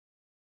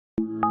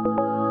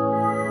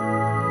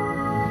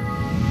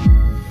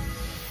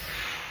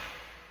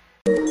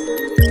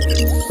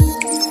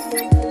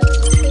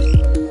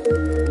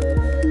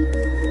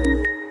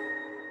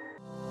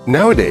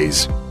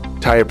Nowadays,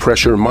 tire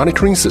pressure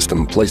monitoring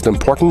system plays an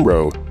important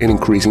role in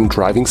increasing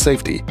driving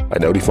safety by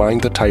notifying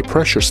the tire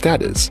pressure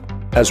status.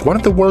 As one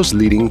of the world's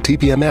leading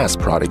TPMS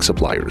product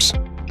suppliers,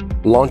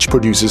 Launch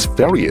produces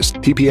various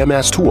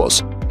TPMS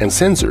tools and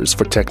sensors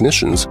for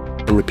technicians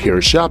and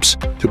repair shops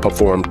to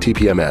perform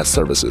TPMS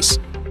services.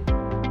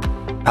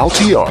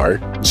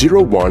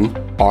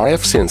 LTR-01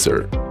 RF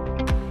sensor.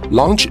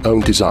 Launch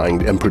owned,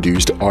 designed, and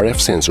produced RF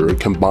sensor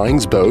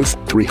combines both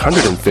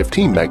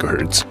 315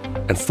 MHz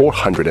and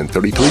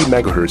 433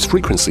 MHz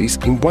frequencies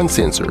in one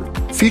sensor.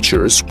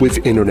 Features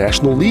with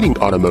international leading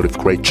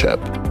automotive-grade chip.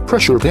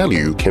 Pressure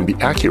value can be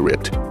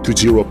accurate to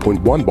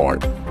 0.1 bar.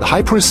 The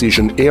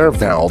high-precision air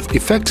valve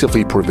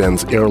effectively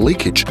prevents air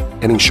leakage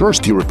and ensures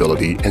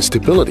durability and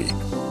stability.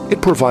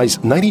 It provides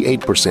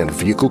 98%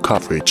 vehicle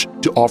coverage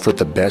to offer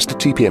the best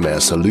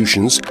TPMS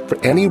solutions for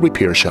any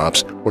repair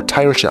shops or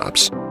tire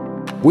shops.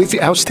 With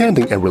the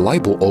outstanding and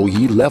reliable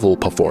OE-level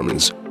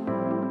performance,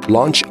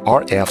 Launch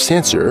RF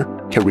sensor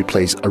can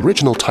replace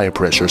original tire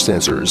pressure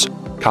sensors,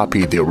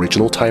 copy the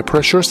original tire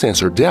pressure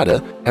sensor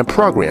data, and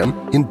program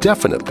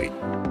indefinitely.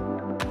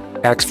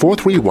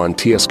 X431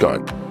 TS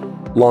Gun.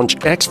 Launch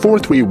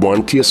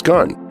X431 TS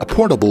Gun, a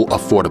portable,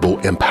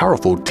 affordable, and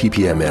powerful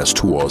TPMS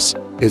tools,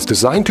 is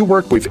designed to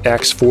work with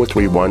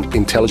X431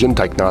 intelligent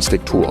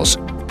diagnostic tools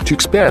to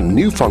expand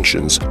new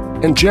functions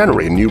and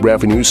generate new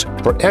revenues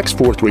for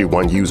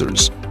X431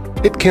 users.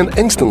 It can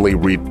instantly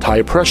read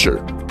tire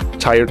pressure,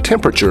 tire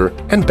temperature,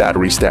 and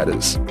battery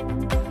status.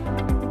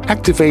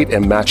 Activate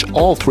and match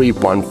all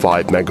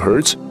 315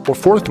 MHz or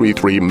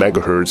 433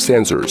 MHz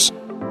sensors.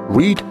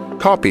 Read,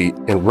 copy,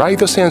 and write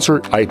the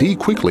sensor ID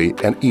quickly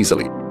and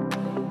easily.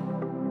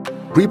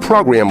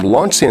 Reprogram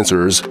launch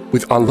sensors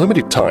with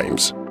unlimited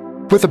times.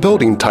 With a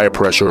built-in tire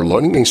pressure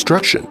learning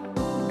instruction,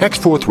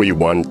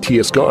 X431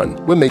 TS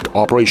Gun will make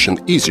operation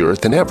easier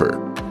than ever.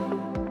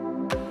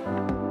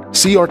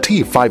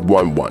 CRT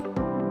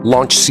 511.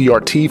 Launch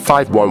CRT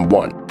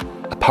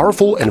 511, a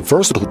powerful and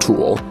versatile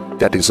tool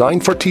that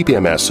designed for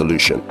TPMS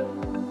solution.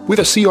 With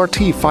a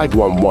CRT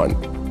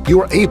 511,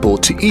 you are able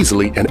to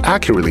easily and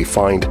accurately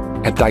find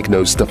and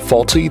diagnose the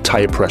faulty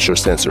tire pressure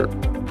sensor.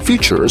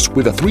 Features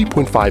with a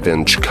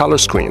 3.5-inch color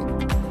screen,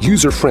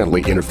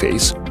 user-friendly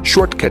interface,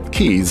 shortcut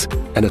keys,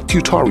 and a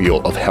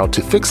tutorial of how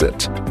to fix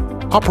it.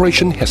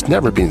 Operation has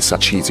never been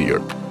such easier.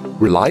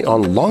 Rely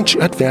on Launch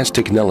advanced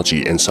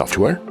technology and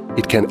software.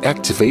 It can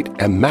activate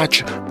and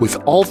match with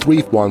all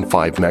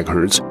 315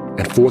 MHz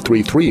and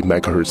 433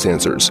 MHz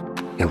sensors,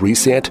 and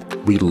reset,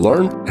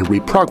 relearn, and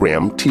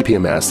reprogram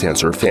TPMS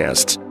sensor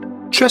fast.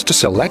 Just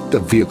select the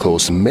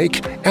vehicle's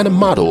make and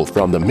model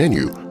from the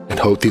menu and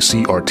hold the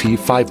CRT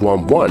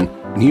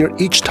 511 near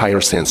each tire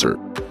sensor.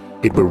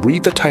 It will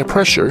read the tire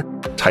pressure,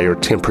 tire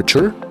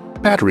temperature,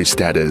 battery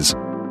status,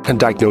 and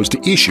diagnose the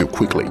issue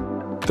quickly.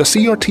 The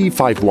CRT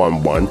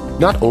 511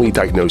 not only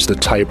diagnoses the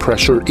tire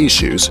pressure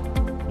issues,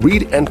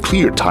 read and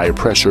clear tire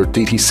pressure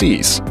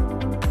DTCs,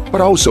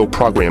 but also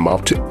program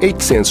up to 8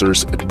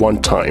 sensors at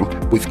one time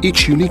with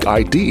each unique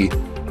ID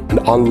and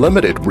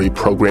unlimited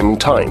reprogramming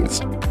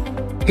times.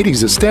 It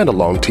is a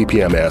standalone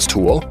TPMS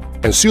tool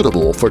and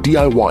suitable for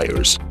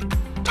DIYers,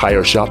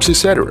 tire shops,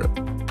 etc.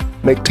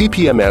 Make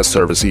TPMS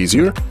service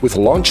easier with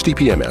Launch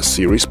TPMS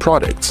series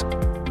products.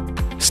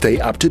 Stay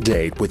up to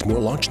date with more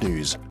Launch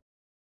news.